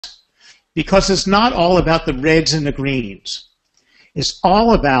because it's not all about the reds and the greens. It's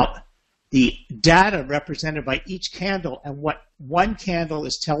all about the data represented by each candle and what one candle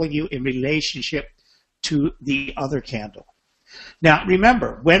is telling you in relationship to the other candle. Now,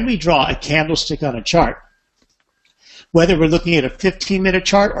 remember, when we draw a candlestick on a chart, whether we're looking at a 15-minute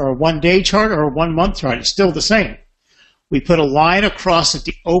chart or a one-day chart or a one-month chart, it's still the same. We put a line across at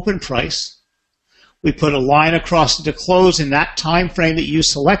the open price. We put a line across at the close in that time frame that you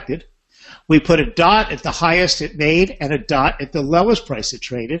selected. We put a dot at the highest it made and a dot at the lowest price it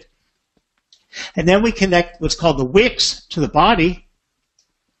traded. And then we connect what's called the wicks to the body.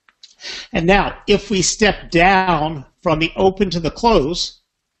 And now, if we step down from the open to the close,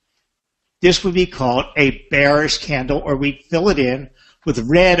 this would be called a bearish candle, or we fill it in with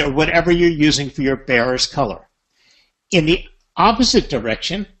red or whatever you're using for your bearish color. In the opposite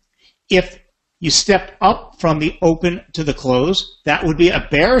direction, if you stepped up from the open to the close, that would be a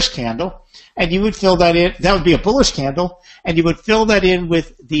bearish candle, and you would fill that in. That would be a bullish candle, and you would fill that in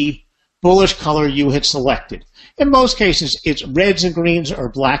with the bullish color you had selected. In most cases, it's reds and greens or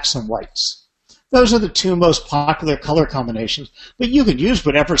blacks and whites. Those are the two most popular color combinations, but you can use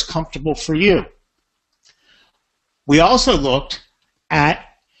whatever's comfortable for you. We also looked at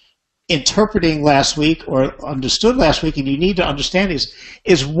interpreting last week, or understood last week, and you need to understand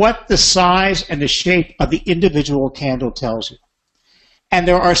is what the size and the shape of the individual candle tells you. And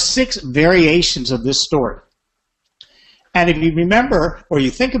there are 6 variations of this story. And if you remember, or you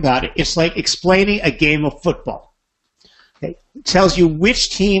think about it, it's like explaining a game of football. Okay? It tells you which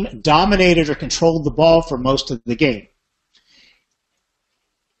team dominated or controlled the ball for most of the game.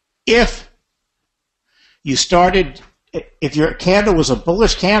 If your candle was a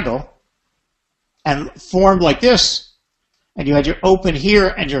bullish candle and formed like this, and you had your open here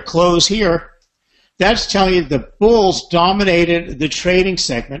and your close here, that's telling you the bulls dominated the trading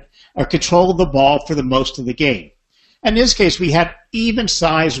segment or controlled the ball for the most of the game. In this case, we had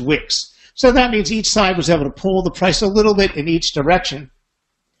even-sized wicks. So that means each side was able to pull the price a little bit in each direction,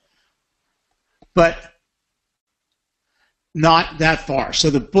 but not that far. So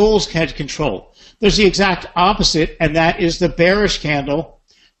the bulls had control. There's the exact opposite, and that is the bearish candle.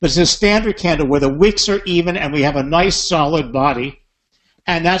 But it's a standard candle where the wicks are even and we have a nice solid body,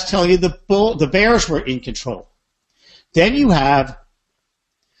 and that's telling you the bears were in control. Then you have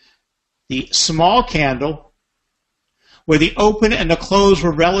the small candle, where the open and the close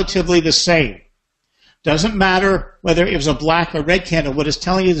were relatively the same. Doesn't matter whether it was a black or red candle. What it's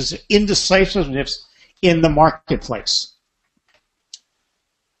telling you is indecisiveness in the marketplace.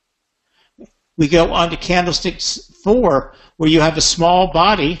 We go on to candlesticks 4, where you have a small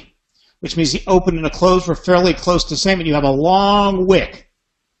body, which means the open and the close were fairly close to the same, and you have a long wick.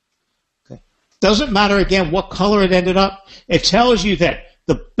 Okay. Doesn't matter, again, what color it ended up. It tells you that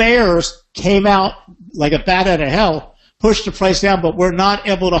the bears came out like a bat out of hell, pushed the price down, but were not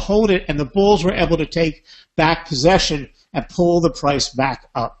able to hold it, and the bulls were able to take back possession and pull the price back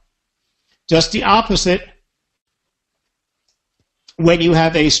up. Just the opposite when you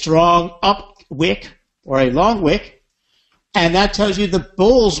have a strong up wick or a long wick, and that tells you the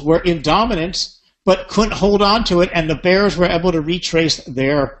bulls were in dominance but couldn't hold on to it, and the bears were able to retrace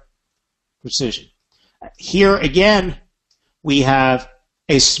their position. Here again, we have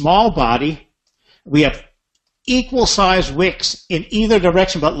a small body. We have equal-sized wicks in either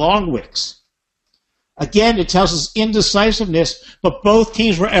direction, but long wicks. Again, it tells us indecisiveness, but both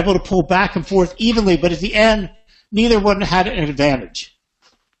teams were able to pull back and forth evenly, but at the end, neither one had an advantage.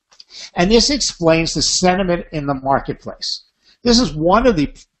 And this explains the sentiment in the marketplace. This is one of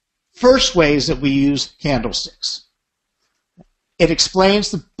the first ways that we use candlesticks. It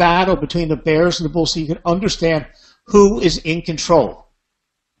explains the battle between the bears and the bulls so you can understand who is in control.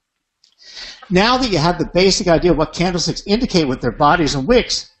 Now that you have the basic idea of what candlesticks indicate with their bodies and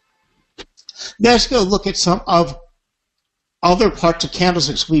wicks, let's go look at some of other parts of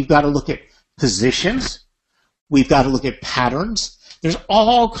candlesticks. We've got to look at positions. We've got to look at patterns. There's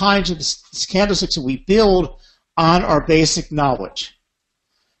all kinds of candlesticks that we build on our basic knowledge.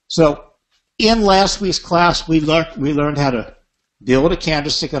 So in last week's class, we learned how to build a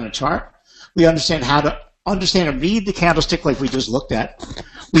candlestick on a chart. We understand how to understand and read the candlestick like we just looked at.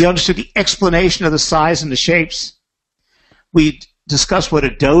 We understood the explanation of the size and the shapes. We discussed what a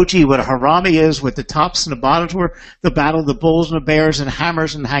doji, what a harami is, what the tops and the bottoms were, the battle of the bulls and the bears and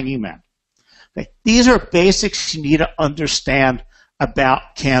hammers and hanging men. Okay. These are basics you need to understand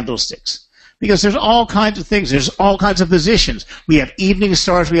about candlesticks because there's all kinds of things. There's all kinds of positions. We have evening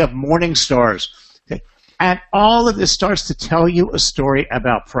stars. We have morning stars. Okay. And all of this starts to tell you a story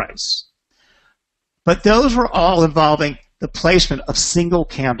about price. But those were all involving the placement of single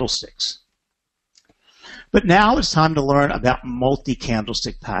candlesticks. But now it's time to learn about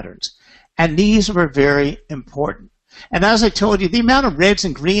multi-candlestick patterns. And these are very important. And as I told you, the amount of reds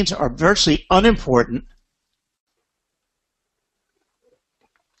and greens are virtually unimportant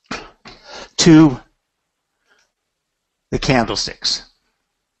to the candlesticks.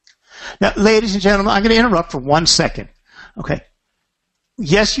 Now, ladies and gentlemen, I'm going to interrupt for 1 second. Okay.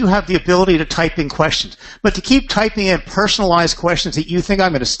 Yes, you have the ability to type in questions, but to keep typing in personalized questions that you think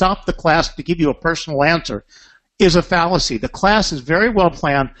I'm going to stop the class to give you a personal answer is a fallacy. The class is very well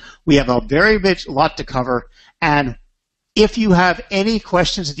planned. We have a very rich lot to cover, and if you have any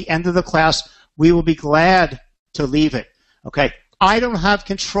questions at the end of the class, we will be glad to leave it. Okay. I don't have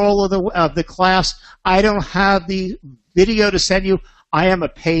control of the class. I don't have the video to send you. I am a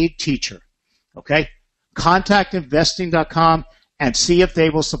paid teacher. Okay. Contact investing.com and see if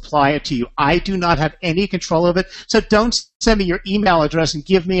they will supply it to you. I do not have any control of it, so don't send me your email address and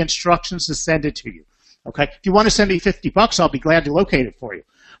give me instructions to send it to you. Okay? If you want to send me $50, I'll be glad to locate it for you.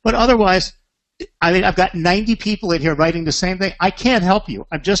 But otherwise, I mean, I've got 90 people in here writing the same thing. I can't help you.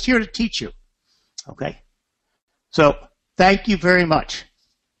 I'm just here to teach you. Okay? So, thank you very much.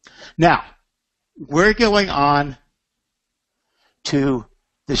 Now, we're going on to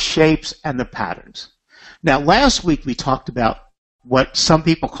the shapes and the patterns. Now, last week we talked about what some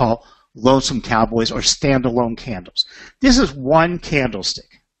people call lonesome cowboys or standalone candles. This is one candlestick.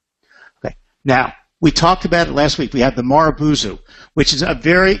 Okay. Now, we talked about it last week. We had the Marabuzu, which is a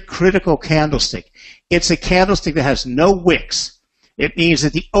very critical candlestick. It's a candlestick that has no wicks. It means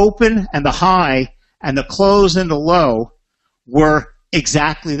that the open and the high and the close and the low were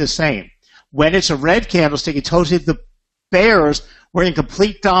exactly the same. When it's a red candlestick, it tells you the bears were in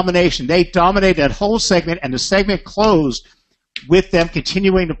complete domination. They dominated that whole segment, and the segment closed with them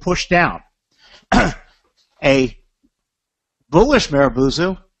continuing to push down. A bullish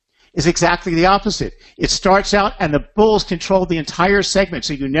Marabuzu is exactly the opposite. It starts out and the bulls controlled the entire segment,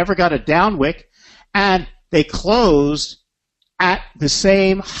 so you never got a down wick, and they closed at the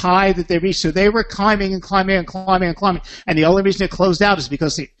same high that they reached. So they were climbing and climbing and climbing and climbing, and the only reason it closed out is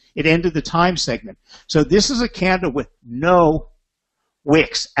because it ended the time segment. So this is a candle with no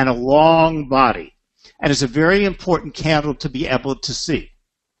wicks and a long body. And it's a very important candle to be able to see.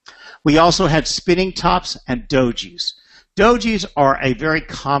 We also had spinning tops and dojis. Dojis are a very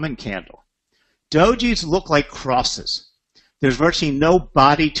common candle. Dojis look like crosses. There's virtually no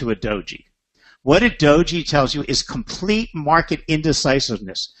body to a doji. What a doji tells you is complete market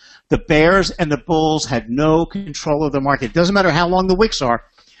indecisiveness. The bears and the bulls had no control of the market. It doesn't matter how long the wicks are.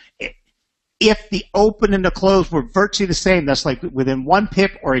 If the open and the close were virtually the same, that's like within 1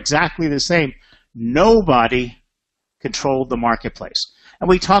 pip or exactly the same, nobody controlled the marketplace. And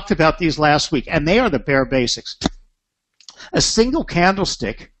we talked about these last week, and they are the bare basics. A single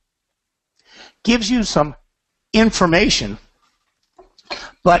candlestick gives you some information,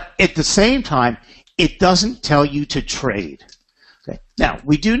 but at the same time, it doesn't tell you to trade. Okay. Now,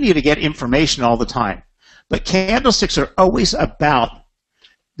 we do need to get information all the time, but candlesticks are always about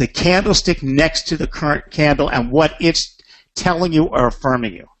the candlestick next to the current candle and what it's telling you or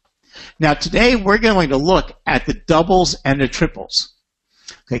affirming you. Now, today we're going to look at the doubles and the triples,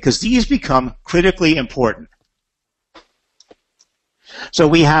 okay, because these become critically important. So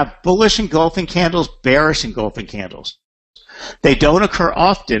we have bullish engulfing candles, bearish engulfing candles. They don't occur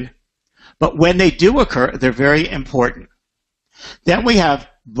often, but when they do occur, they're very important. Then we have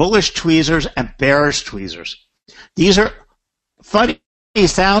bullish tweezers and bearish tweezers. These are funny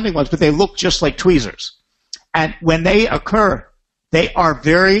sounding ones, but they look just like tweezers. And when they occur, they are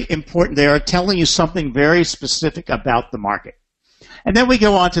very important. They are telling you something very specific about the market. And then we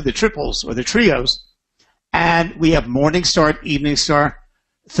go on to the triples or the trios, and we have morning star and evening star,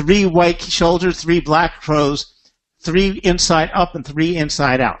 3 white shoulders, 3 black crows, 3 inside up, and 3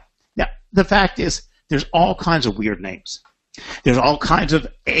 inside out. Now, the fact is, there's all kinds of weird names. There's all kinds of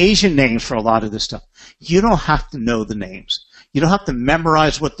Asian names for a lot of this stuff. You don't have to know the names. You don't have to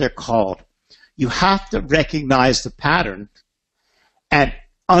memorize what they're called. You have to recognize the pattern and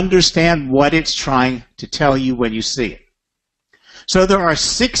understand what it's trying to tell you when you see it. So there are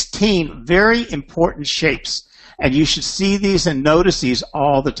 16 very important shapes, and you should see these and notice these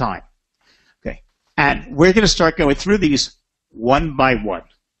all the time. Okay, and we're going to start going through these one by one.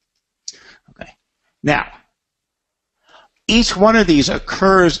 Okay, now, each one of these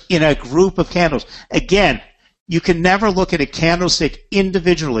occurs in a group of candles. Again, you can never look at a candlestick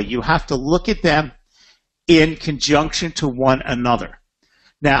individually. You have to look at them in conjunction to one another.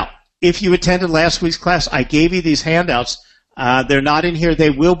 Now, if you attended last week's class, I gave you these handouts. They're not in here. They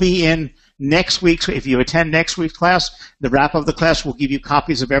will be in next week's. If you attend next week's class, the wrap of the class will give you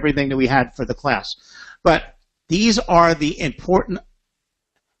copies of everything that we had for the class. But these are the important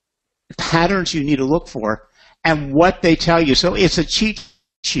patterns you need to look for and what they tell you. So it's a cheat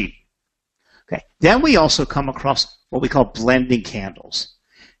sheet. Okay. Then we also come across what we call blending candles.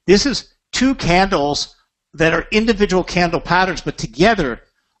 This is two candles that are individual candle patterns, but together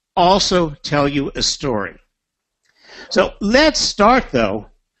also tell you a story. So let's start, though,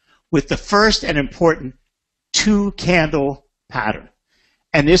 with the first and important two-candle pattern.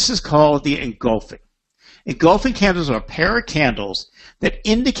 And this is called the engulfing. Engulfing candles are a pair of candles that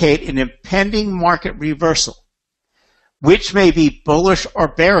indicate an impending market reversal, which may be bullish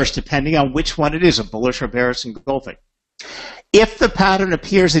or bearish, depending on which one it is, a bullish or bearish engulfing. If the pattern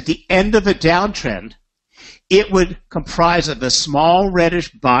appears at the end of a downtrend, it would comprise of a small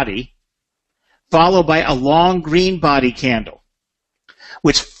reddish body followed by a long green body candle,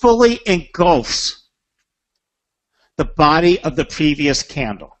 which fully engulfs the body of the previous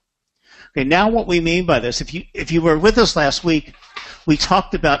candle. Okay, now what we mean by this, if you were with us last week, we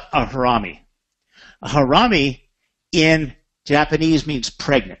talked about a harami. A harami in Japanese means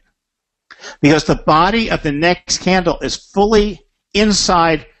pregnant, because the body of the next candle is fully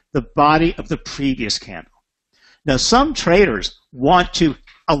inside the body of the previous candle. Now, some traders want to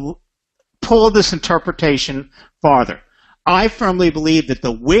pull this interpretation farther. I firmly believe that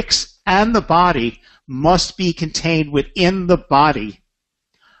the wicks and the body must be contained within the body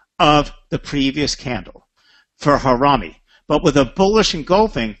of the previous candle for harami. But with a bullish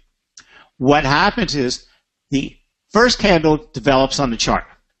engulfing, what happens is the first candle develops on the chart.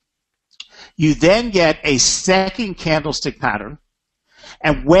 You then get a second candlestick pattern,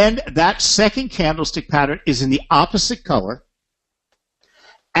 and when that second candlestick pattern is in the opposite color,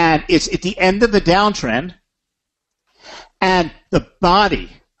 and it's at the end of the downtrend, and the body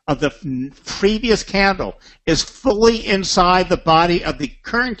of the previous candle is fully inside the body of the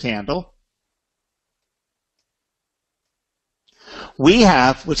current candle, we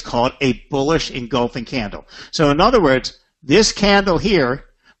have what's called a bullish engulfing candle. So in other words, this candle here,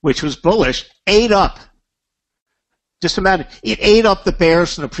 which was bullish, ate up. Just imagine, it ate up the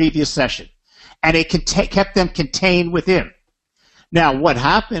bears from the previous session, and it kept them contained within. Now, what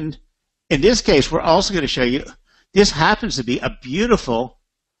happened in this case, we're also going to show you, this happens to be a beautiful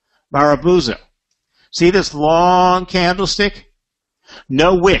Marabuzo. See this long candlestick?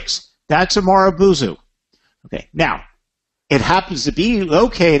 No wicks. That's a Marabuzo. Okay, now, it happens to be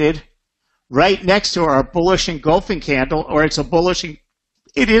located right next to our bullish engulfing candle, or it's a bullish,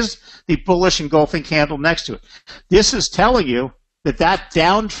 it is the bullish engulfing candle next to it. This is telling you that that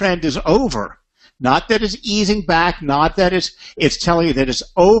downtrend is over. Not that it's easing back, not that it's telling you that it's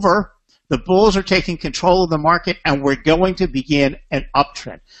over. The bulls are taking control of the market, and we're going to begin an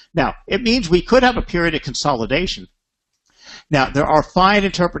uptrend. Now, it means we could have a period of consolidation. Now, there are fine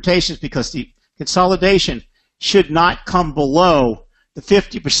interpretations because the consolidation should not come below the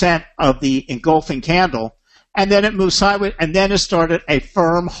 50% of the engulfing candle, and then it moves sideways, and then it started a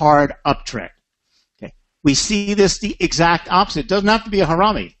firm, hard uptrend. Okay. We see this the exact opposite. It doesn't have to be a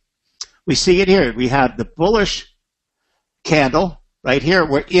harami. We see it here. We have the bullish candle right here.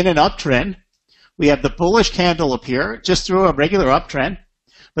 We're in an uptrend. We have the bullish candle appear just through a regular uptrend,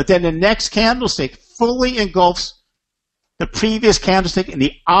 but then the next candlestick fully engulfs the previous candlestick in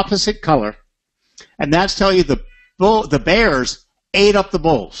the opposite color, and that's telling you the bears ate up the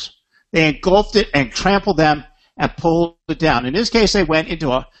bulls. They engulfed it and trampled them and pulled it down. In this case, they went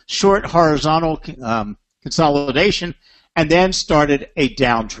into a short horizontal consolidation and then started a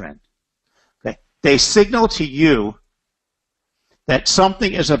downtrend. Okay. They signal to you that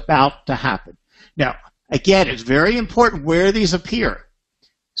something is about to happen. Now, again, it's very important where these appear.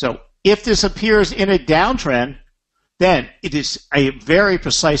 So if this appears in a downtrend, then it is a very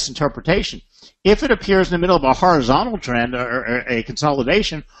precise interpretation. If it appears in the middle of a horizontal trend or a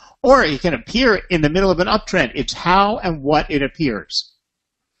consolidation, or it can appear in the middle of an uptrend, it's how and what it appears.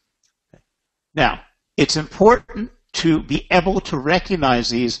 Now, it's important to be able to recognize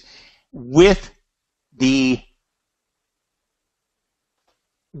these with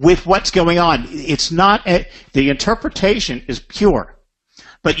what's going on. It's not, the interpretation is pure,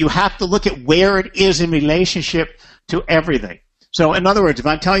 but you have to look at where it is in relationship to everything. So in other words, if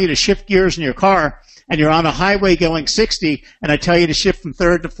I'm telling you to shift gears in your car and you're on a highway going 60 and I tell you to shift from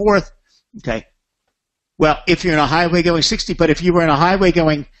third to fourth, okay, well, if you're in a highway going 60, but if you were in a highway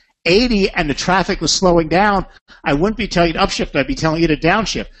going 80 and the traffic was slowing down, I wouldn't be telling you to upshift, I'd be telling you to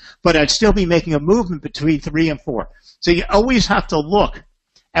downshift, but I'd still be making a movement between 3 and 4. So you always have to look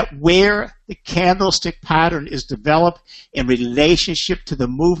at where the candlestick pattern is developed in relationship to the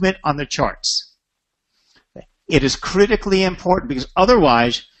movement on the charts. It is critically important because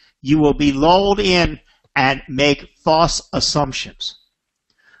otherwise you will be lulled in and make false assumptions.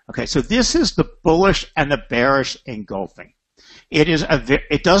 Okay, so this is the bullish and the bearish engulfing.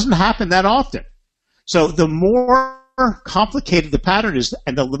 It doesn't happen that often. So the more complicated the pattern is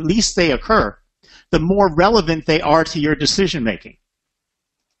and the least they occur, the more relevant they are to your decision making.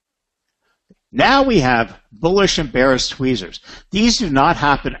 Now we have bullish and bearish tweezers. These do not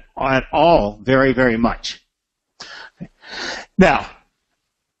happen at all very, very much. Now,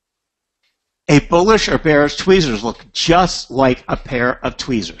 a bullish or bearish tweezers look just like a pair of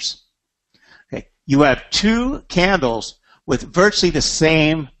tweezers. Okay. You have two candles with virtually the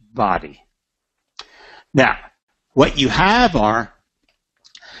same body. Now, what you have are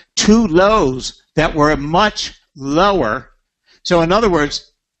two lows that were much lower. So in other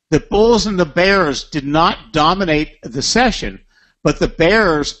words, the bulls and the bears did not dominate the session, but the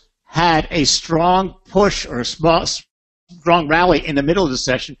bears had a strong push or a strong rally in the middle of the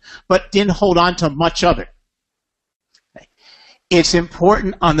session, but didn't hold on to much of it. It's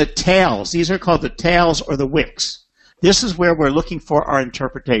important on the tails. These are called the tails or the wicks. This is where we're looking for our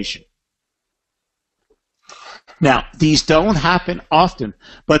interpretation. Now, these don't happen often,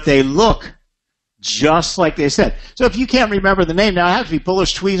 but they look just like they said. So if you can't remember the name, now it has to be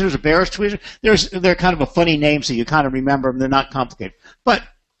bullish tweezers or bearish tweezers. They're kind of a funny name, so you kind of remember them. They're not complicated. But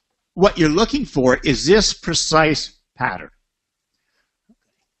what you're looking for is this precise pattern.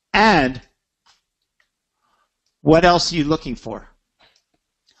 And what else are you looking for?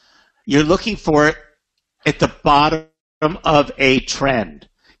 You're looking for it at the bottom of a trend.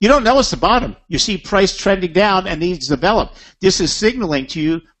 You don't know it's the bottom. You see price trending down and needs to develop. This is signaling to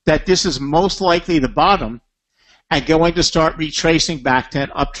you that this is most likely the bottom and going to start retracing back to an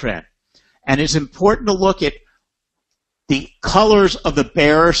uptrend. And it's important to look at the colors of the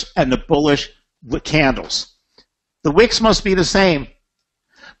bearish and the bullish candles. The wicks must be the same,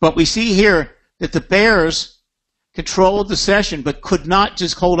 but we see here that the bears controlled the session but could not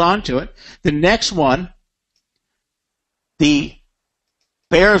just hold on to it. The next one, the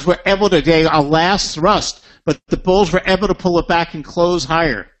bears were able to get a last thrust, but the bulls were able to pull it back and close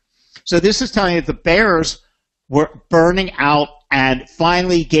higher. So this is telling you that the bears were burning out and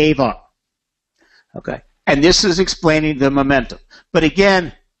finally gave up. Okay, and this is explaining the momentum. But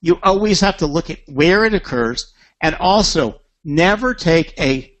again, you always have to look at where it occurs, and also never take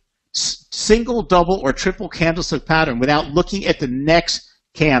a single, double, or triple candlestick pattern without looking at the next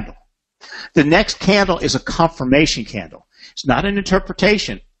candle. The next candle is a confirmation candle. It's not an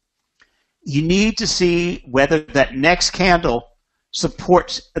interpretation. You need to see whether that next candle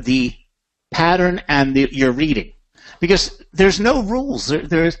supports the pattern and your reading. Because there's no rules.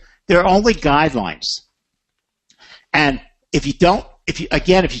 There are only guidelines. And if you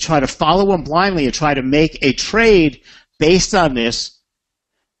try to follow them blindly and try to make a trade based on this,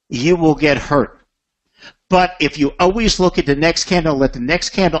 you will get hurt. But if you always look at the next candle, let the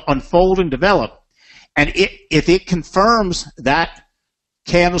next candle unfold and develop, and if it confirms that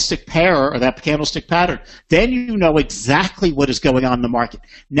candlestick pair or that candlestick pattern, then you know exactly what is going on in the market.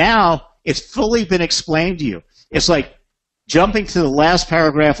 Now it's fully been explained to you. It's like jumping to the last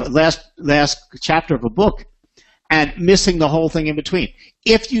paragraph, last chapter of a book and missing the whole thing in between.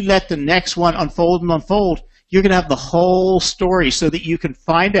 If you let the next one unfold and unfold, you're going to have the whole story so that you can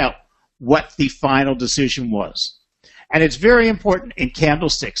find out what the final decision was. And it's very important in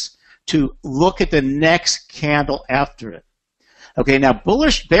candlesticks to look at the next candle after it. Okay, now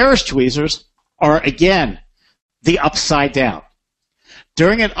bullish, bearish tweezers are, again, the upside down.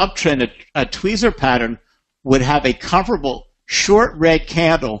 During an uptrend, a tweezer pattern would have a comparable short red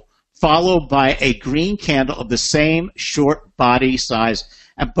candle followed by a green candle of the same short body size,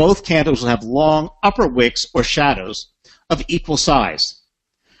 and both candles will have long upper wicks or shadows of equal size.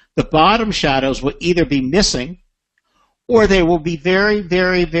 The bottom shadows will either be missing or they will be very,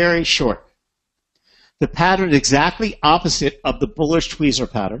 very, very short. The pattern is exactly opposite of the bullish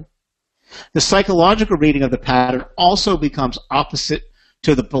tweezer pattern. The psychological reading of the pattern also becomes opposite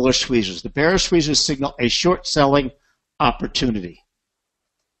to the bullish tweezers. The bearish tweezers signal a short selling opportunity.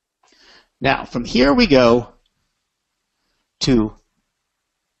 Now, from here we go to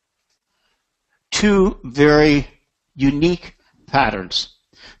two very unique patterns,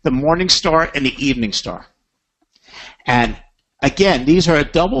 the morning star and the evening star. And again, these are a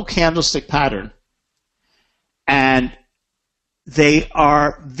double candlestick pattern, and they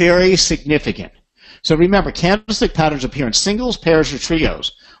are very significant. So remember, candlestick patterns appear in singles, pairs, or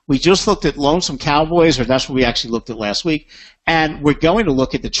trios. We just looked at lonesome cowboys, or that's what we actually looked at last week, and we're going to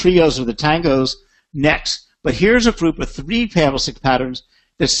look at the trios or the tangos next. But here's a group of three candlestick patterns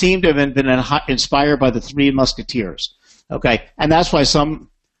that seem to have been inspired by the Three Musketeers. Okay, and that's why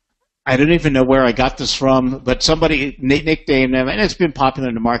I don't even know where I got this from, but somebody nicknamed them, and it's been popular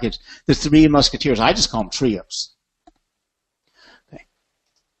in the markets, the Three Musketeers. I just call them trios. Okay.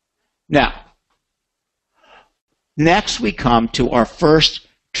 Now, next we come to our first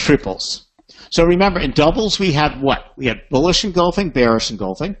triples. So remember, in doubles we had what? We had bullish engulfing, bearish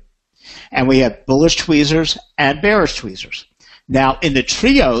engulfing, and we had bullish tweezers and bearish tweezers. Now, in the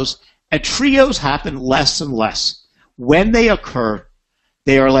trios, and trios happen less and less. When they occur,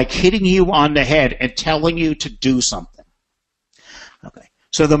 they are like hitting you on the head and telling you to do something. Okay.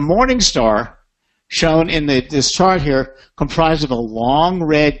 So the morning star, shown in this chart here, comprised of a long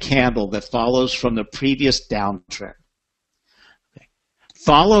red candle that follows from the previous downtrend. Okay.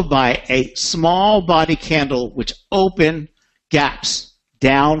 Followed by a small body candle which open gaps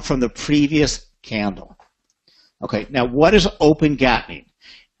down from the previous candle. Okay, now what does open gap mean?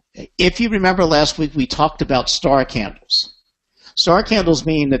 If you remember last week, we talked about star candles. Star candles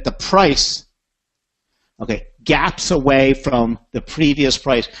mean that the price, okay, gaps away from the previous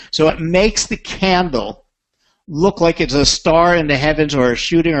price. So it makes the candle look like it's a star in the heavens or a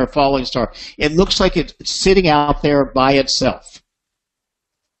shooting or a falling star. It looks like it's sitting out there by itself.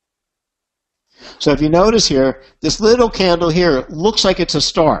 So if you notice here, this little candle here looks like it's a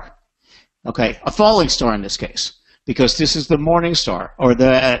star. Okay, a falling star in this case, because this is the morning star, or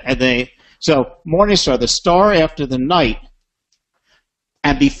so morning star, the star after the night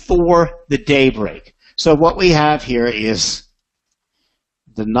and before the daybreak. So what we have here is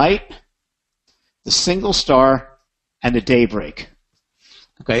the night, the single star, and the daybreak.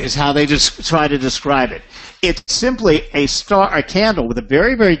 Okay, is how they just try to describe it. It's simply a candle with a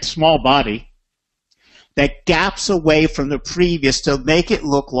very, very small body that gaps away from the previous to make it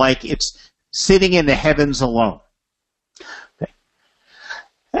look like it's sitting in the heavens alone. Okay.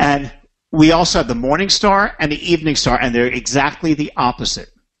 And we also have the morning star and the evening star, and they're exactly the opposite.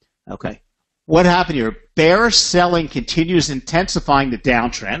 Okay. What happened here? Bearish selling continues intensifying the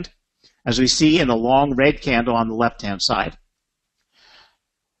downtrend, as we see in the long red candle on the left-hand side.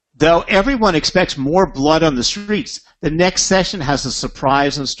 Though everyone expects more blood on the streets, the next session has a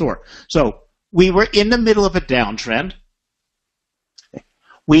surprise in store. So we were in the middle of a downtrend.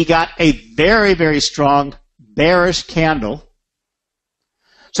 We got a very, very strong bearish candle.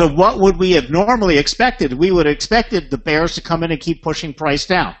 So what would we have normally expected? We would have expected the bears to come in and keep pushing price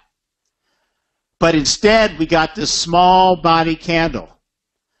down. But instead, we got this small body candle,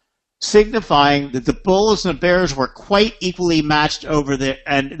 signifying that the bulls and the bears were quite equally matched over there,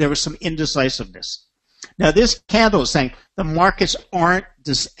 and there was some indecisiveness. Now, this candle is saying the markets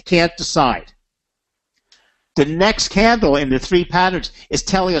can't decide. The next candle in the three patterns is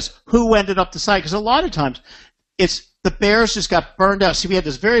telling us who ended up deciding, because a lot of times it's the bears just got burned out. See, we had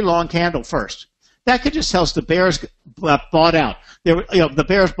this very long candle first. That could just tell us the bears bought out. The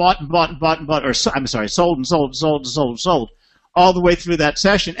bears bought and bought and bought and bought, or I'm sorry, sold and sold and sold and sold and sold all the way through that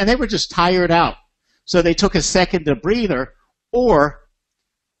session, and they were just tired out. So they took a second to breather, or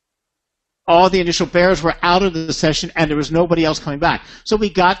all the initial bears were out of the session and there was nobody else coming back. So we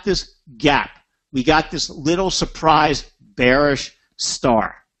got this gap. We got this little surprise bearish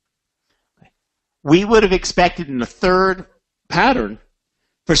star. We would have expected in the third pattern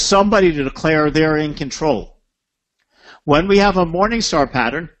for somebody to declare they're in control. When we have a morning star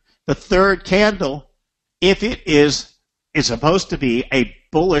pattern, the third candle, if it is supposed to be a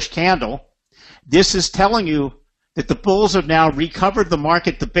bullish candle, this is telling you that the bulls have now recovered the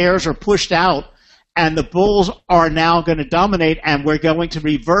market, the bears are pushed out, and the bulls are now going to dominate, and we're going to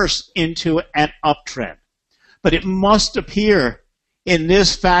reverse into an uptrend. But it must appear in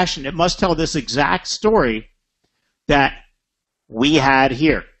this fashion. It must tell this exact story that we had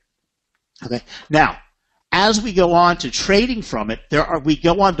here. Okay. Now, as we go on to trading from it, we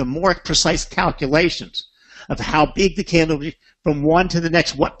go on to more precise calculations of how big the candle will be from one to the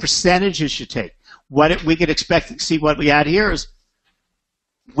next, what percentage it should take. What we could expect to see. What we had here is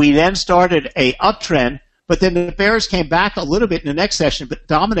we then started a uptrend, but then the bears came back a little bit in the next session, but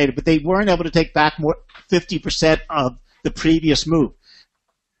dominated, but they weren't able to take back more 50% of the previous move.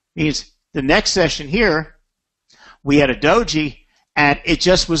 Means the next session here, we had a doji, and it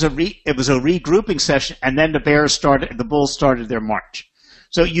just was it was a regrouping session, and then the bulls started their march.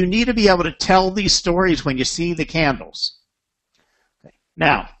 So you need to be able to tell these stories when you see the candles. Okay.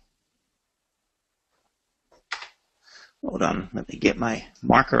 Now, hold on, let me get my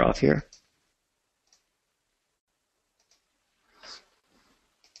marker off here.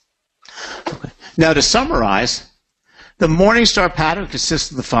 Okay. Now, to summarize, the Morningstar pattern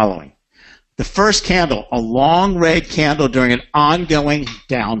consists of the following. The first candle, a long red candle during an ongoing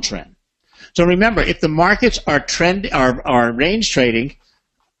downtrend. So remember, if the markets are range trading,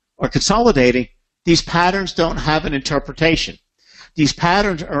 or consolidating, these patterns don't have an interpretation. These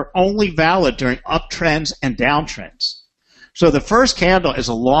patterns are only valid during uptrends and downtrends. So the first candle is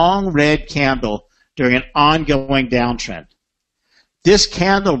a long red candle during an ongoing downtrend. This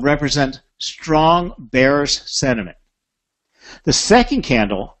candle represents strong bearish sentiment. The second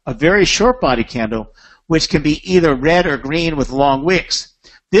candle, a very short body candle, which can be either red or green with long wicks,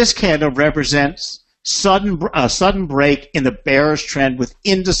 this candle represents a sudden break in the bearish trend with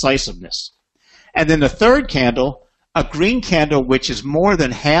indecisiveness. And then the third candle, a green candle which is more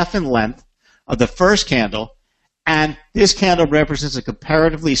than half in length of the first candle, and this candle represents a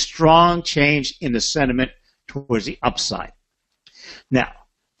comparatively strong change in the sentiment towards the upside. Now,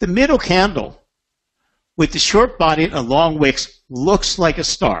 the middle candle with the short body and long wicks looks like a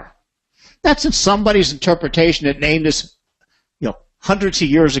star. That's in somebody's interpretation that named this, hundreds of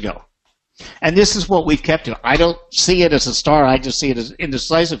years ago. And this is what we've kept it. I don't see it as a star. I just see it as an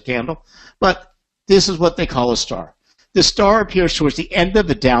indecisive candle. But this is what they call a star. The star appears towards the end of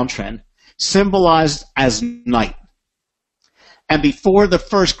a downtrend, symbolized as night, and before the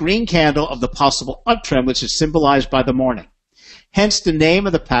first green candle of the possible uptrend, which is symbolized by the morning. Hence, the name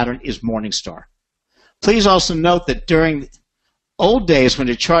of the pattern is Morning Star. Please also note that during old days, when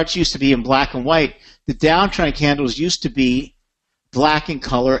the charts used to be in black and white, the downtrend candles used to be black in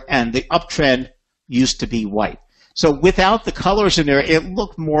color, and the uptrend used to be white. So without the colors in there, it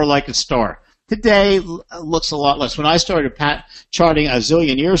looked more like a star. Today, it looks a lot less. When I started charting a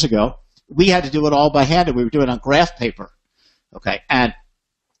zillion years ago, we had to do it all by hand, and we were doing it on graph paper. Okay, and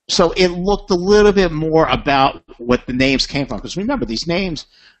so it looked a little bit more about what the names came from. Because remember, these names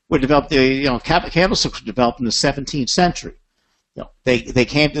were developed, candlesticks were developed in the 17th century. They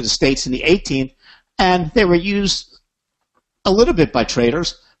came to the States in the 18th, and they were used a little bit by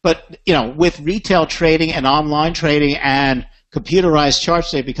traders. But, with retail trading and online trading and computerized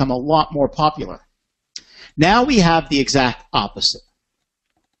charts, they've become a lot more popular. Now we have the exact opposite.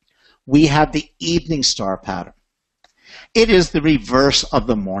 We have the evening star pattern. It is the reverse of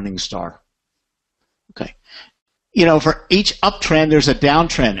the morning star. Okay. For each uptrend, there's a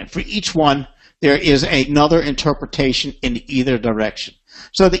downtrend. And for each one, there is another interpretation in either direction.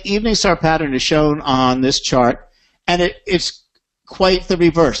 So the evening star pattern is shown on this chart, and it's quite the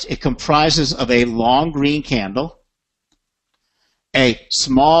reverse. It comprises of a long green candle, a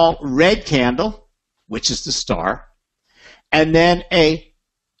small red candle, which is the star, and then a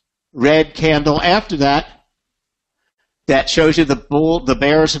red candle after that shows you the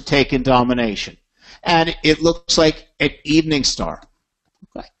bears have taken domination. And it looks like an evening star.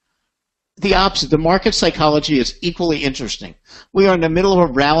 Okay. The opposite, the market psychology is equally interesting. We are in the middle of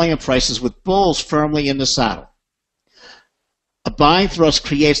a rallying of prices with bulls firmly in the saddle. A buying thrust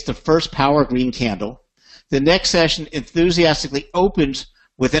creates the first power green candle. The next session enthusiastically opens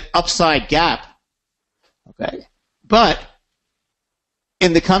with an upside gap. Okay. But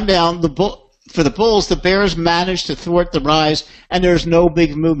in the come down, for the bulls, the bears manage to thwart the rise, and there's no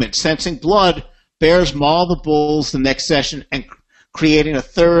big movement. Sensing blood, bears maul the bulls the next session and creating a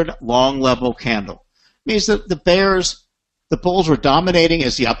third long level candle. It means that the bulls were dominating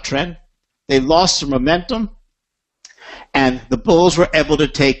as the uptrend. They lost some momentum, and the bulls were able to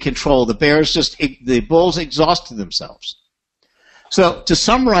take control. The bulls exhausted themselves. So to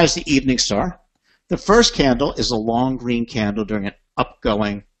summarize the evening star, the first candle is a long green candle during an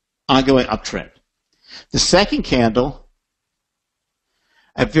ongoing uptrend. The second candle,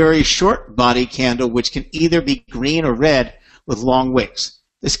 a very short body candle, which can either be green or red with long wicks.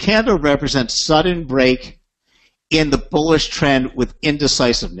 This candle represents sudden break in the bullish trend with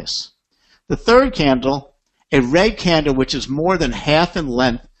indecisiveness. The third candle, a red candle which is more than half in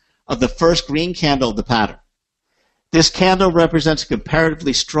length of the first green candle of the pattern. This candle represents a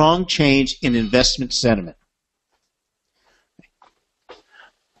comparatively strong change in investment sentiment.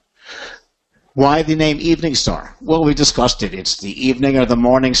 Why the name Evening Star? Well, we discussed it. It's the evening or the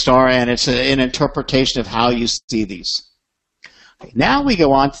morning star, and it's an interpretation of how you see these. Okay, now we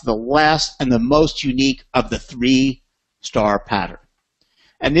go on to the last and the most unique of the three-star pattern.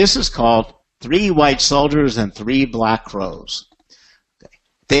 And this is called 3 white soldiers and 3 black crows. Okay.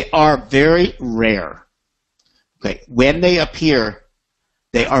 They are very rare. Okay. When they appear,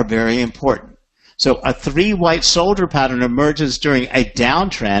 they are very important. So a 3 white soldier pattern emerges during a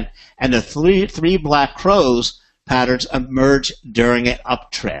downtrend, and the three black crows patterns emerge during an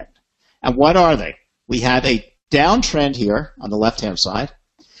uptrend. And what are they? We have a downtrend here on the left-hand side,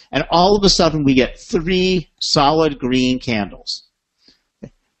 and all of a sudden we get 3 solid green candles.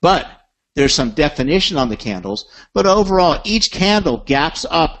 Okay. But there's some definition on the candles, but overall each candle gaps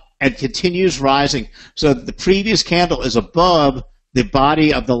up and continues rising so that the previous candle is above the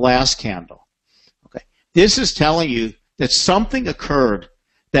body of the last candle. Okay, this is telling you that something occurred,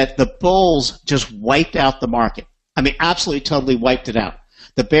 that the bulls just wiped out the market. I mean, absolutely, totally wiped it out.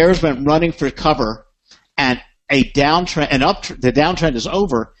 The bears went running for cover, and a downtrend, the downtrend is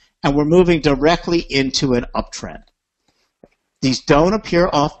over, and we're moving directly into an uptrend. These don't appear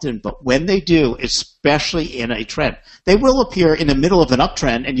often, but when they do, especially in a trend, they will appear in the middle of an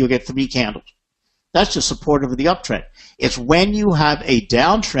uptrend, and you'll get 3 candles. That's just supportive of the uptrend. It's when you have a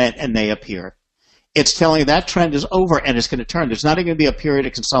downtrend and they appear, it's telling you that trend is over and it's going to turn. There's not even going to be a period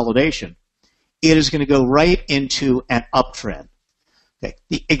of consolidation. It is going to go right into an uptrend. Okay.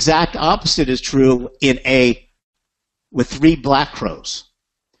 The exact opposite is true with 3 black crows.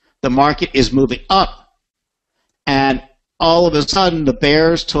 The market is moving up, and all of a sudden the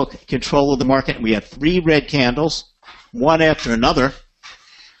bears took control of the market, and we had 3 red candles, one after another,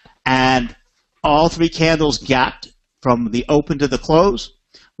 and all 3 candles gapped from the open to the close.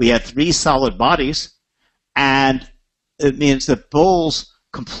 We had 3 solid bodies, and it means the bulls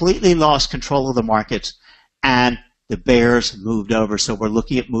completely lost control of the markets, and the bears moved over. So we're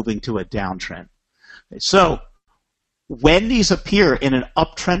looking at moving to a downtrend. So when these appear in an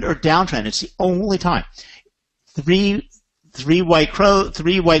uptrend or downtrend, it's the only time. 3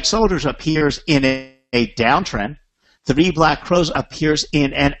 white soldiers appears in a downtrend. 3 black crows appears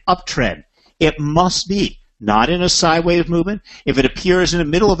in an uptrend. It must be not in a sideways movement. If it appears in the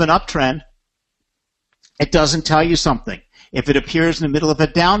middle of an uptrend, it doesn't tell you something. If it appears in the middle of a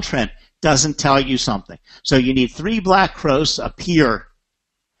downtrend, it doesn't tell you something. So you need 3 black crows to appear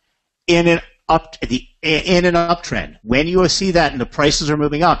in an uptrend. When you see that and the prices are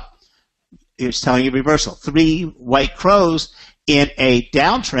moving up, it's telling you reversal. 3 white crows in a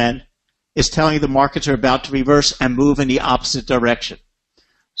downtrend is telling you the markets are about to reverse and move in the opposite direction.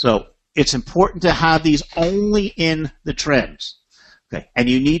 So it's important to have these only in the trends. Okay, and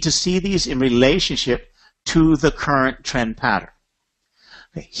you need to see these in relationship to the current trend pattern.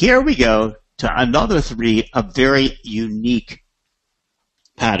 Okay, here we go to another 3 of very unique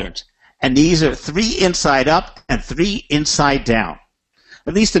patterns. And these are 3 inside up and 3 inside down.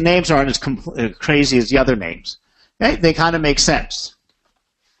 At least the names aren't as crazy as the other names. Okay? They kind of make sense.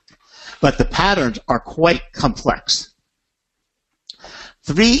 But the patterns are quite complex.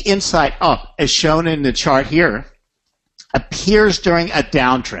 3 inside up, as shown in the chart here, appears during a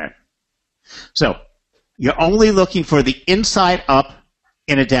downtrend. So you're only looking for the inside up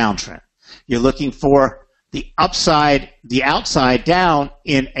in a downtrend. You're looking for the outside down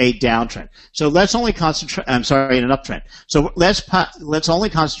in a downtrend. So let's only concentrate, in an uptrend. So let's only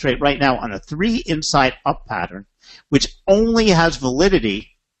concentrate right now on a 3 inside up pattern, which only has validity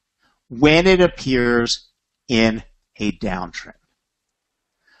when it appears in a downtrend.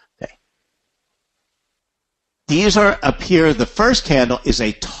 Okay. The first candle is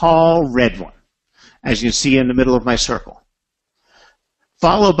a tall red one, as you see in the middle of my circle,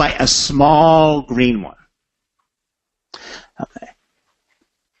 followed by a small green one. Okay.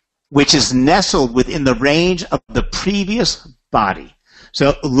 Which is nestled within the range of the previous body.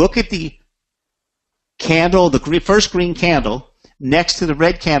 So look at the candle, the first green candle, next to the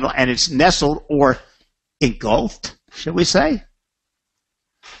red candle, and it's nestled or engulfed, should we say?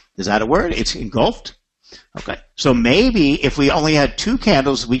 Is that a word? It's engulfed? Okay. So maybe if we only had 2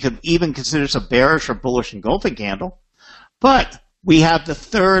 candles, we could even consider this a bearish or bullish engulfing candle. But we have the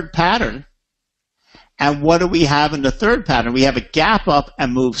third pattern. And what do we have in the third pattern? We have a gap up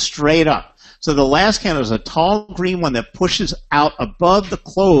and move straight up. So the last candle is a tall green one that pushes out above the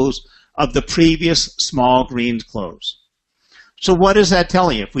close of the previous small green close. So what is that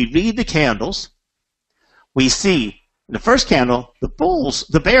telling you? If we read the candles, we see in the first candle,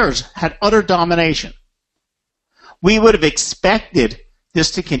 the bears had utter domination. We would have expected this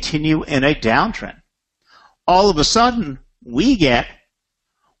to continue in a downtrend. All of a sudden, we get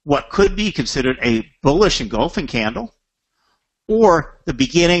what could be considered a bullish engulfing candle, or the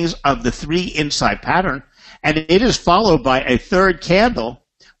beginnings of the 3 inside pattern, and it is followed by a third candle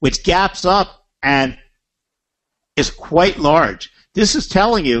which gaps up and is quite large. This is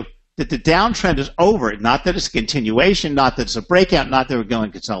telling you that the downtrend is over, not that it's a continuation, not that it's a breakout, not that we're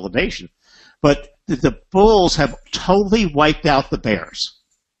going consolidation, but that the bulls have totally wiped out the bears.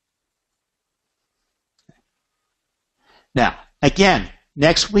 Now, again,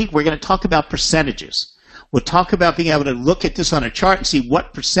 next week we're going to talk about percentages. We'll talk about being able to look at this on a chart and see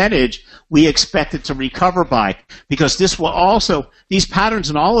what percentage we expect it to recover by, because this will also, these patterns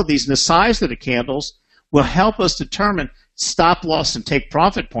and all of these and the size of the candles will help us determine stop loss and take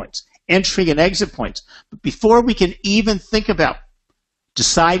profit points, entry and exit points. But before we can even think about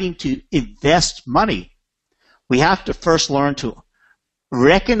deciding to invest money, we have to first learn to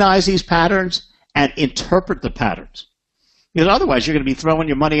recognize these patterns and interpret the patterns. Because otherwise you're going to be throwing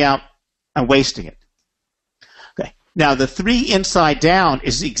your money out and wasting it. Okay. Now the 3 inside down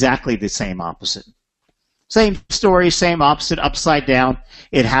is exactly the same opposite. Same story, same opposite, upside down.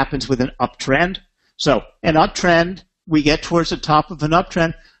 It happens with an uptrend. So an uptrend, we get towards the top of an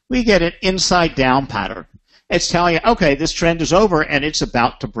uptrend, we get an inside down pattern. It's telling you, okay, this trend is over and it's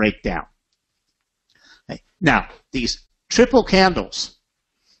about to break down. Okay. Now, these triple candles,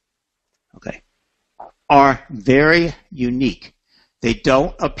 okay, are very unique. They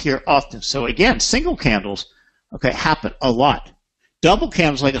don't appear often. So again, single candles, okay, happen a lot. Double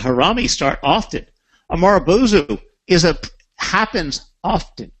candles like a harami start often. A marabuzu happens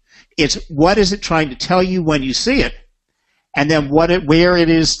often. It's what is it trying to tell you when you see it, and then where it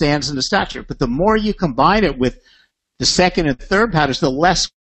is stands in the stature. But the more you combine it with the second and third patterns, the less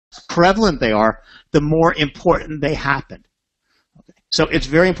prevalent they are, the more important they happen. Okay. So it's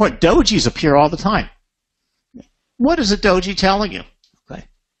very important. Dojis appear all the time. What is a doji telling you? Okay.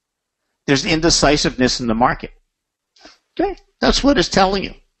 There's indecisiveness in the market. Okay. That's what it's telling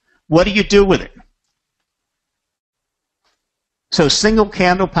you. What do you do with it? So single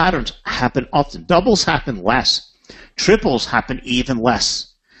candle patterns happen often. Doubles happen less. Triples happen even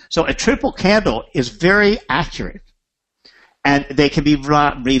less. So a triple candle is very accurate, and they can be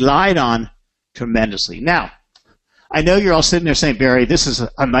relied on tremendously. Now, I know you're all sitting there saying, Barry, this is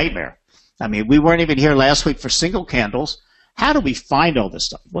a nightmare. I mean, we weren't even here last week for single candles. How do we find all this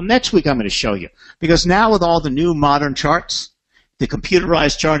stuff? Well, next week I'm going to show you. Because now with all the new modern charts, the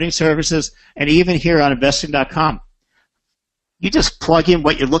computerized charting services, and even here on investing.com, you just plug in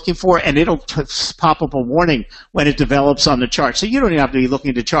what you're looking for, and it'll pop up a warning when it develops on the chart. So you don't even have to be looking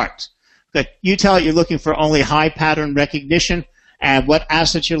at the charts. Okay. You tell it you're looking for only high pattern recognition and what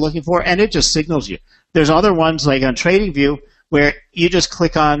assets you're looking for, and it just signals you. There's other ones like on TradingView where you just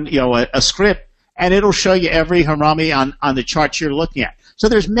click on a script, and it'll show you every harami on the chart you're looking at. So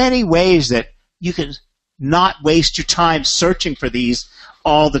there's many ways that you can not waste your time searching for these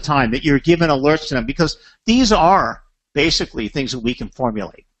all the time, that you're given alerts to them, because these are basically things that we can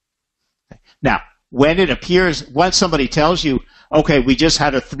formulate. Okay. Now, when it appears, once somebody tells you, okay, we just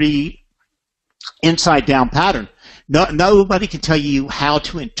had a 3 inside down pattern, nobody can tell you how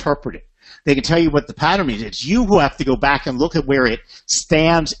to interpret it. They can tell you what the pattern means. It's you who have to go back and look at where it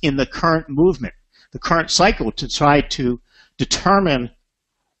stands in the current movement, the current cycle, to try to determine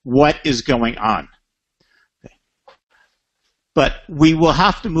what is going on. Okay. But we will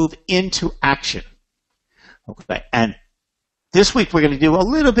have to move into action. Okay. And this week we're going to do a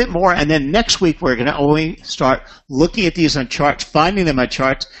little bit more, and then next week we're going to only start looking at these on charts, finding them on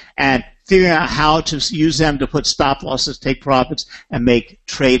charts, and figuring out how to use them to put stop losses, take profits, and make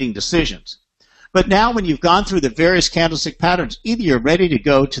trading decisions. But now when you've gone through the various candlestick patterns, either you're ready to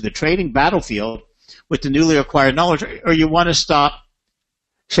go to the trading battlefield with the newly acquired knowledge, or you want to shout,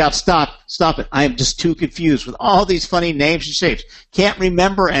 stop it. I am just too confused with all these funny names and shapes. Can't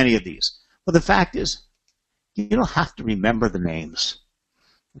remember any of these. Well, the fact is, you don't have to remember the names.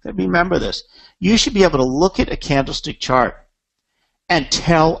 Okay, remember this. You should be able to look at a candlestick chart and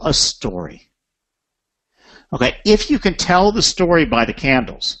tell a story. Okay, if you can tell the story by the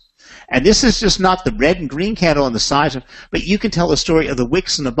candles, and this is just not the red and green candle and the size of, but you can tell the story of the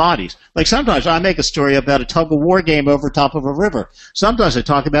wicks and the bodies. Like sometimes I make a story about a tug-of-war game over top of a river. Sometimes I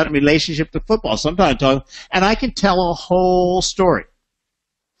talk about it in relationship to football. Sometimes I talk, and I can tell a whole story.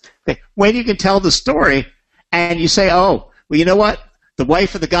 Okay, when you can tell the story, and you say, oh, well, you know what? The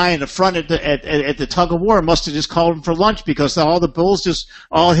wife of the guy in the front at the tug of war must have just called him for lunch because all the bulls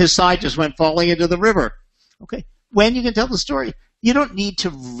all his side just went falling into the river. Okay. When you can tell the story, you don't need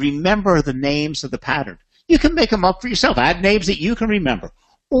to remember the names of the pattern. You can make them up for yourself. Add names that you can remember,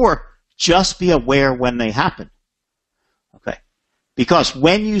 or just be aware when they happen. Okay. Because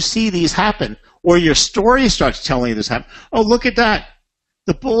when you see these happen, or your story starts telling you this happen, oh, look at that.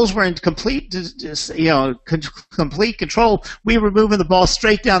 The Bulls were in complete control. We were moving the ball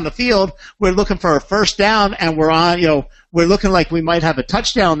straight down the field. We're looking for a first down, and we're looking like we might have a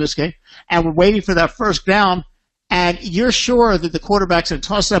touchdown in this game, and we're waiting for that first down, and you're sure that the quarterback's going to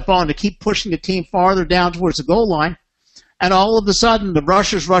toss that ball and to keep pushing the team farther down towards the goal line, and all of a sudden the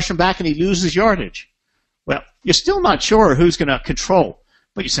rusher's rushing back and he loses yardage. Well, you're still not sure who's going to control,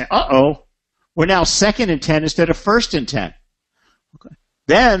 but you say, uh-oh, we're now 2nd and 10 instead of 1st and 10. Okay.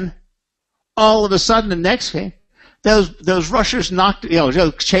 Then, all of a sudden, the next game, those rushers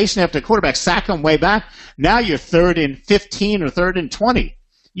chasing after the quarterback, sack them way back. Now you're 3rd and 15 or 3rd and 20.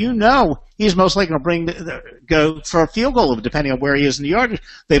 You know he's most likely going to go for a field goal, depending on where he is in the yardage.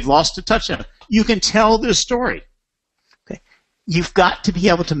 They've lost a touchdown. You can tell this story. Okay. you've got to be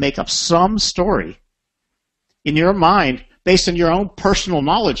able to make up some story in your mind based on your own personal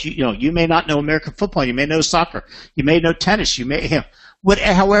knowledge. You may not know American football, you may know soccer, you may know tennis, you may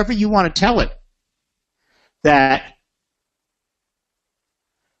however you want to tell it, that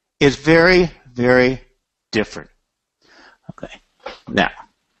is very, very different. Okay. Now,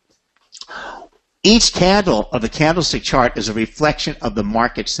 each candle of the candlestick chart is a reflection of the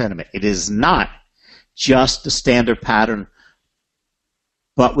market sentiment. It is not just the standard pattern,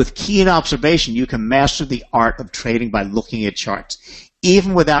 but with keen observation, you can master the art of trading by looking at charts,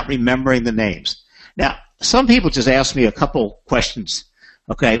 even without remembering the names. Now, some people just ask me a couple questions.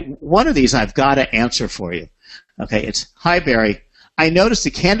 Okay, one of these I've got to answer for you. Okay, it's, hi Barry, I noticed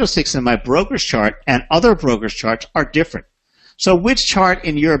the candlesticks in my broker's chart and other brokers' charts are different. So which chart,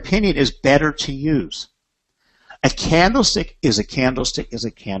 in your opinion, is better to use? A candlestick is a candlestick is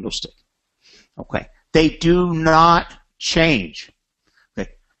a candlestick. Okay, they do not change. Okay,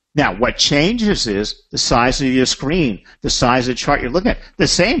 now what changes is the size of your screen, the size of the chart you're looking at. The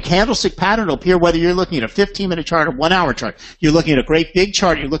same candlestick pattern will appear whether you're looking at a 15-minute chart or 1-hour chart. You're looking at a great big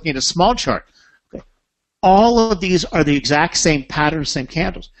chart, you're looking at a small chart. Okay, all of these are the exact same pattern, same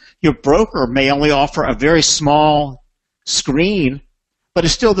candles. Your broker may only offer a very small screen, but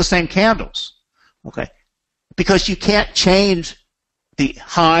it's still the same candles, okay? Because you can't change the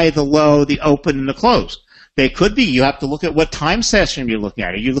high, the low, the open, and the close. They could be, you have to look at what time session you're looking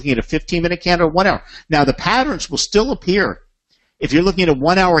at. Are you looking at a 15-minute candle or 1 hour? Now, the patterns will still appear. If you're looking at a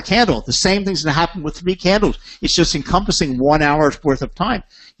 1-hour candle, the same thing's going to happen with 3 candles. It's just encompassing 1 hour's worth of time.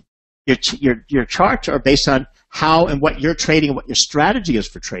 Your charts are based on how and what you're trading and what your strategy is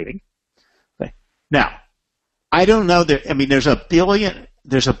for trading. Okay. Now, I don't know that, I mean, there's a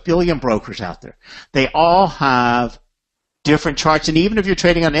billion brokers out there. They all have different charts, and even if you're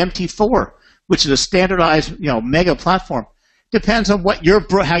trading on MT4, which is a standardized, mega platform, depends on what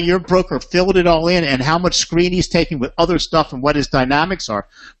how your broker filled it all in and how much screen he's taking with other stuff and what his dynamics are.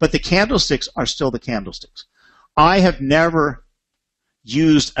 But the candlesticks are still the candlesticks. I have never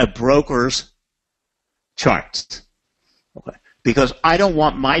used a broker's charts, okay, because I don't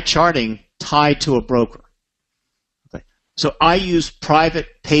want my charting tied to a broker. So I use private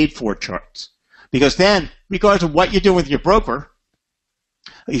paid-for charts because then, regardless of what you're doing with your broker,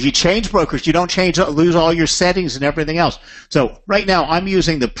 if you change brokers, you don't lose all your settings and everything else. So right now, I'm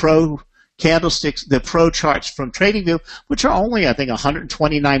using the Pro candlesticks, the Pro charts from TradingView, which are only, I think,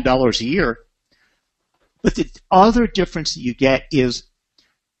 $129 a year. But the other difference that you get is,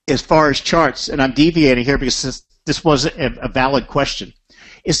 as far as charts, and I'm deviating here because this was a valid question,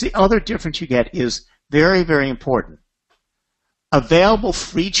 is the other difference you get is very, very important. Available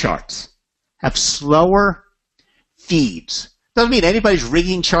free charts have slower feeds. Doesn't mean anybody's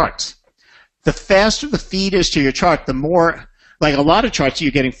rigging charts. The faster the feed is to your chart, the more, like a lot of charts that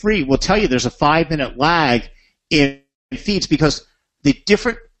you're getting free will tell you there's a 5-minute lag in feeds because the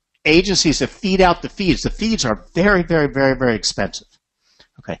different agencies that feed out the feeds are very, very, very, very expensive.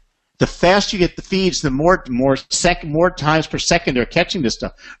 Okay. The faster you get the feeds, the more times per second they're catching this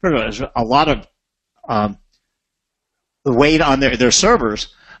stuff. There's a lot of the weight on their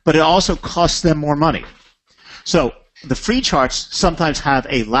servers, but it also costs them more money. So the free charts sometimes have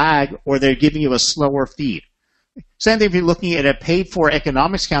a lag or they're giving you a slower feed. Same thing if you're looking at a paid-for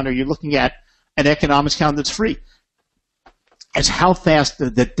economics counter, you're looking at an economics counter that's free. It's how fast the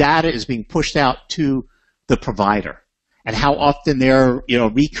data is being pushed out to the provider and how often they're,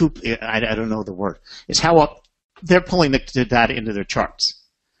 I don't know the word. It's how often they're pulling the data into their charts.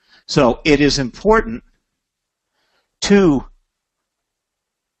 So it is important to,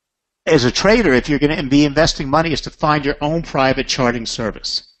 as a trader, if you're going to be investing money, is to find your own private charting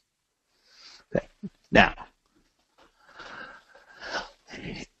service. Okay. Now,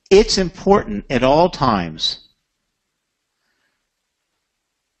 it's important at all times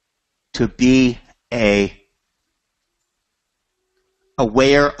to be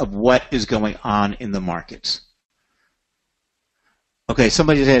aware of what is going on in the markets. Okay,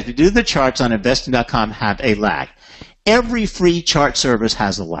 somebody said, to do the charts on investing.com have a lag. Every free chart service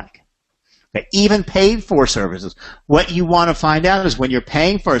has a lag. Okay, even paid for services. What you want to find out is when you're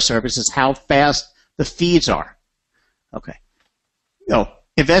paying for a service is how fast the feeds are. Okay.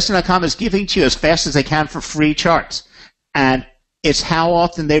 Investing.com is giving to you as fast as they can for free charts. And it's how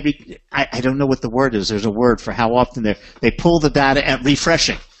often I don't know what the word is. There's a word for how often they pull the data and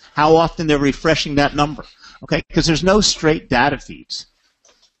refreshing. How often they're refreshing that number. Okay, because there's no straight data feeds.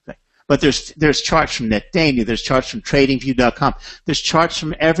 Okay. But there's charts from NetDania, there's charts from TradingView.com, there's charts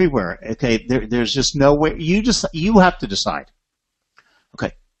from everywhere. Okay, there's just no way. You have to decide.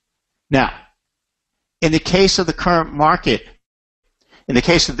 Okay. Now, in the case of the current market, in the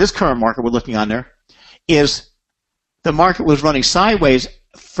case of this current market we're looking on there, is the market was running sideways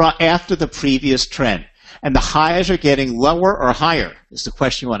after the previous trend. And the highs are getting lower or higher, is the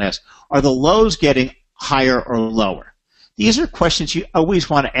question you want to ask. Are the lows getting higher or lower? These are questions you always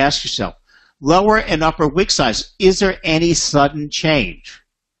want to ask yourself. Lower and upper wick size, is there any sudden change?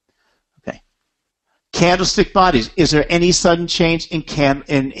 Okay. Candlestick bodies, is there any sudden change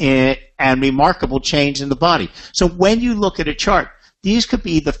and remarkable change in the body? So when you look at a chart, these could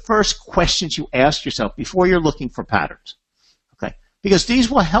be the first questions you ask yourself before you're looking for patterns. Okay. Because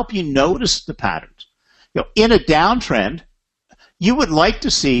these will help you notice the patterns. In a downtrend, you would like to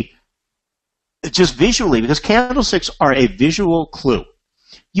see, just visually, because candlesticks are a visual clue,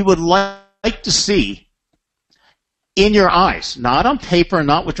 you would like to see in your eyes, not on paper,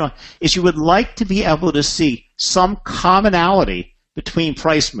 not withdrawn, is you would like to be able to see some commonality between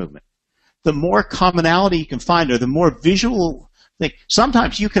price movement. The more commonality you can find, or the more visual thing,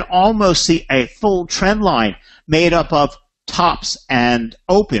 sometimes you can almost see a full trend line made up of tops and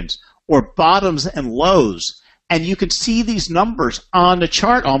opens, or bottoms and lows, and you can see these numbers on the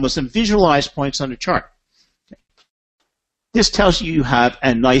chart almost and visualize points on the chart. This tells you you have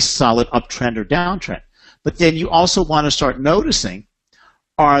a nice solid uptrend or downtrend. But then you also want to start noticing,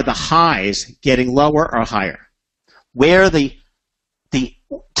 are the highs getting lower or higher? Where are the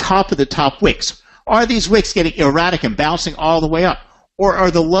top of the top wicks? Are these wicks getting erratic and bouncing all the way up? Or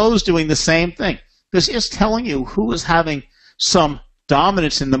are the lows doing the same thing? Because it's telling you who is having some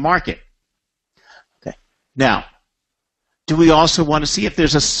dominance in the market. Okay. Now, do we also want to see if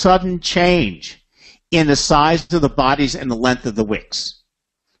there's a sudden change in the size of the bodies and the length of the wicks?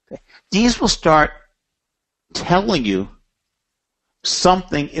 Okay. These will start telling you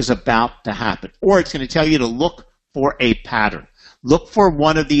something is about to happen, or it's going to tell you to look for a pattern. Look for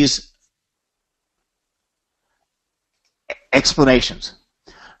one of these explanations.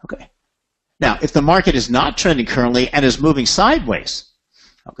 Okay. Now, if the market is not trending currently and is moving sideways,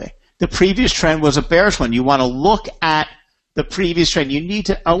 okay, the previous trend was a bearish one. You want to look at the previous trend. You need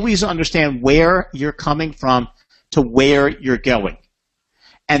to always understand where you're coming from to where you're going.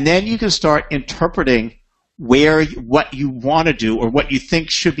 And then you can start interpreting what you want to do or what you think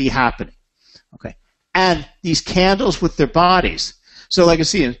should be happening. Okay. And these candles with their bodies. So like you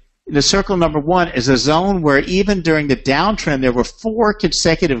see, in the circle number 1 is a zone where even during the downtrend, there were 4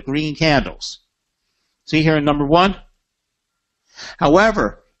 consecutive green candles. See here in number 1?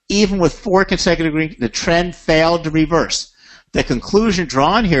 However, even with 4 consecutive green, the trend failed to reverse. The conclusion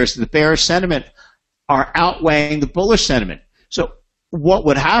drawn here is that the bearish sentiment are outweighing the bullish sentiment. So what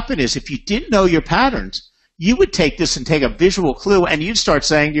would happen is if you didn't know your patterns, you would take this and take a visual clue and you'd start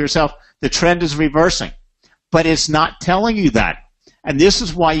saying to yourself, the trend is reversing. But it's not telling you that. And this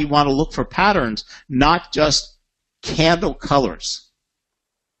is why you want to look for patterns, not just candle colors.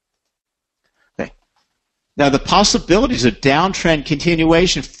 Okay. Now the possibilities of downtrend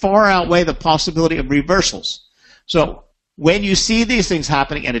continuation far outweigh the possibility of reversals. So when you see these things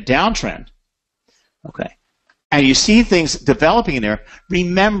happening in a downtrend, okay, and you see things developing in there,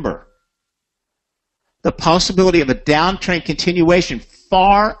 remember the possibility of a downtrend continuation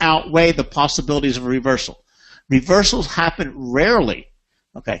far outweigh the possibilities of a reversal. Reversals happen rarely,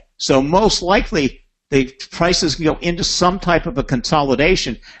 okay? So most likely the prices can go into some type of a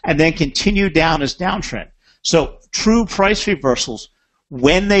consolidation and then continue down as downtrend. So true price reversals,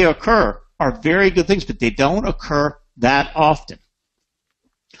 when they occur, are very good things, but they don't occur that often.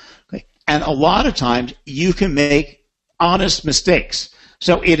 Okay? And a lot of times you can make honest mistakes.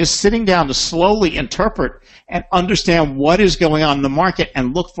 So it is sitting down to slowly interpret and understand what is going on in the market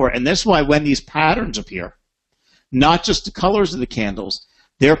and look for it. And that's why when these patterns appear, not just the colors of the candles,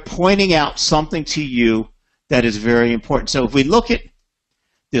 they're pointing out something to you that is very important. So if we look at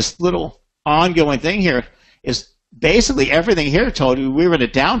this little ongoing thing here, is basically everything here told you we were in a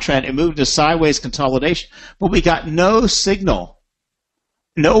downtrend and moved to sideways consolidation, but we got no signal,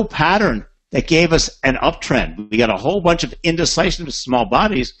 no pattern that gave us an uptrend. We got a whole bunch of indecisive small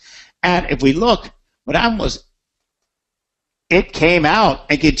bodies, and if we look, what happened was it came out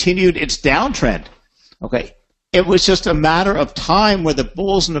and continued its downtrend. Okay. It was just a matter of time where the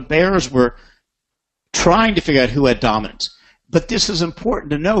bulls and the bears were trying to figure out who had dominance. But this is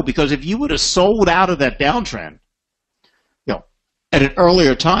important to know, because if you would have sold out of that downtrend, at an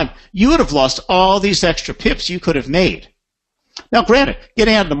earlier time, you would have lost all these extra pips you could have made. Now, granted,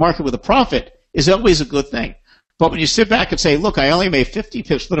 getting out of the market with a profit is always a good thing. But when you sit back and say, look, I only made 50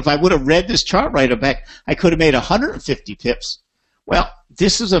 pips, but if I would have read this chart right back, I could have made 150 pips. Well,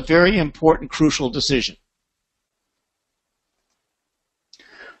 this is a very important, crucial decision.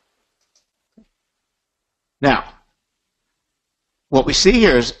 Now, what we see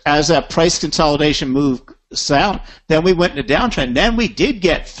here is as that price consolidation moved south, then we went in a downtrend. Then we did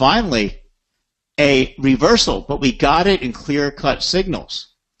get finally a reversal, but we got it in clear-cut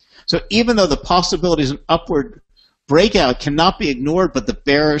signals. So even though the possibilities of an upward breakout cannot be ignored, but the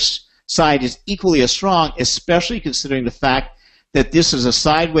bearish side is equally as strong, especially considering the fact that this is a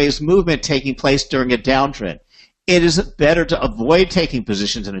sideways movement taking place during a downtrend. It is better to avoid taking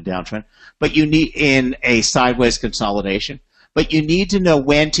positions in a downtrend, but you need in a sideways consolidation, but you need to know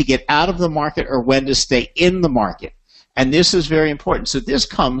when to get out of the market or when to stay in the market. And this is very important. So this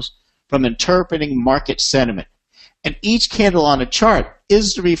comes from interpreting market sentiment. And each candle on a chart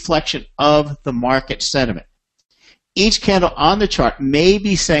is the reflection of the market sentiment. Each candle on the chart may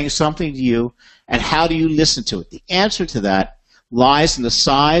be saying something to you, and how do you listen to it? The answer to that lies in the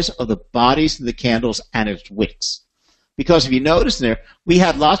size of the bodies of the candles and its wicks. Because if you notice there, we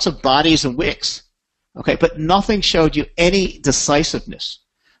had lots of bodies and wicks, okay, but nothing showed you any decisiveness.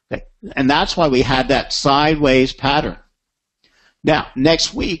 Okay? And that's why we had that sideways pattern. Now,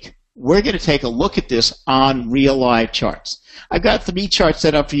 next week, we're going to take a look at this on real live charts. I've got 3 charts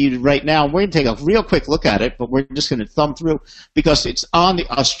set up for you right now. We're going to take a real quick look at it, but we're just going to thumb through because it's on the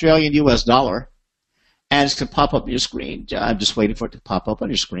Australian US dollar, and it's going to pop up on your screen. I'm just waiting for it to pop up on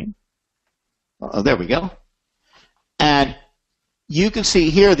your screen. Oh, there we go. And you can see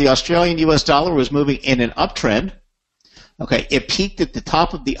here the Australian US dollar was moving in an uptrend. Okay, it peaked at the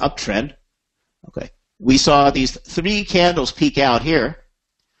top of the uptrend. Okay, we saw these 3 candles peak out here.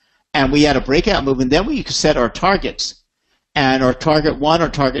 And we had a breakout move, and then we could set our targets. And our target 1, or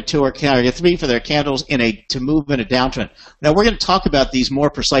target 2, or target 3 for their candles to move in a downtrend. Now, we're going to talk about these more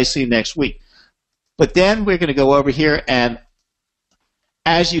precisely next week. But then we're going to go over here, and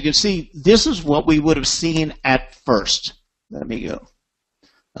as you can see, this is what we would have seen at first. Let me go.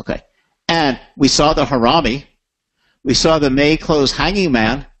 Okay. And we saw the Harami. We saw the May close hanging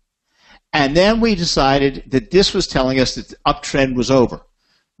man. And then we decided that this was telling us that the uptrend was over.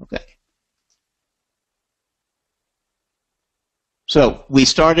 Okay. So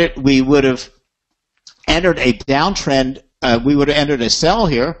we would have entered a downtrend, we would have entered a sell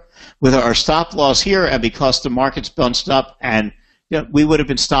here with our stop loss here, and because the market's bunched up, and we would have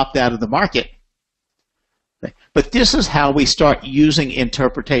been stopped out of the market. Okay. But this is how we start using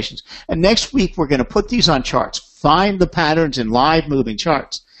interpretations. And next week we're going to put these on charts, find the patterns in live moving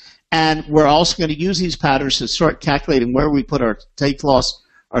charts, and we're also going to use these patterns to start calculating where we put our take loss,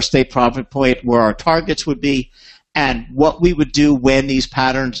 our stay profit point, where our targets would be, and what we would do when these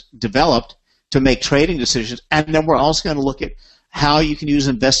patterns developed to make trading decisions. And then we're also going to look at how you can use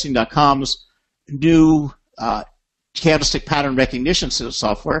investing.com's new candlestick pattern recognition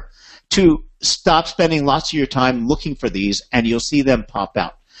software to stop spending lots of your time looking for these, and you'll see them pop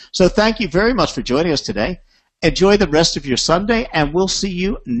out. So thank you very much for joining us today. Enjoy the rest of your Sunday, and we'll see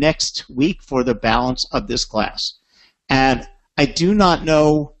you next week for the balance of this class. And I do not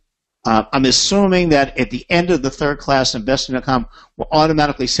know, I'm assuming that at the end of the 3rd class, investing.com will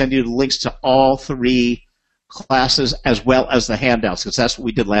automatically send you the links to all 3 classes as well as the handouts, because that's what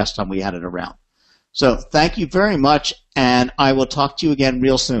we did last time we had it around. So thank you very much, and I will talk to you again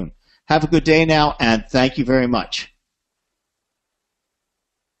real soon. Have a good day now, and thank you very much.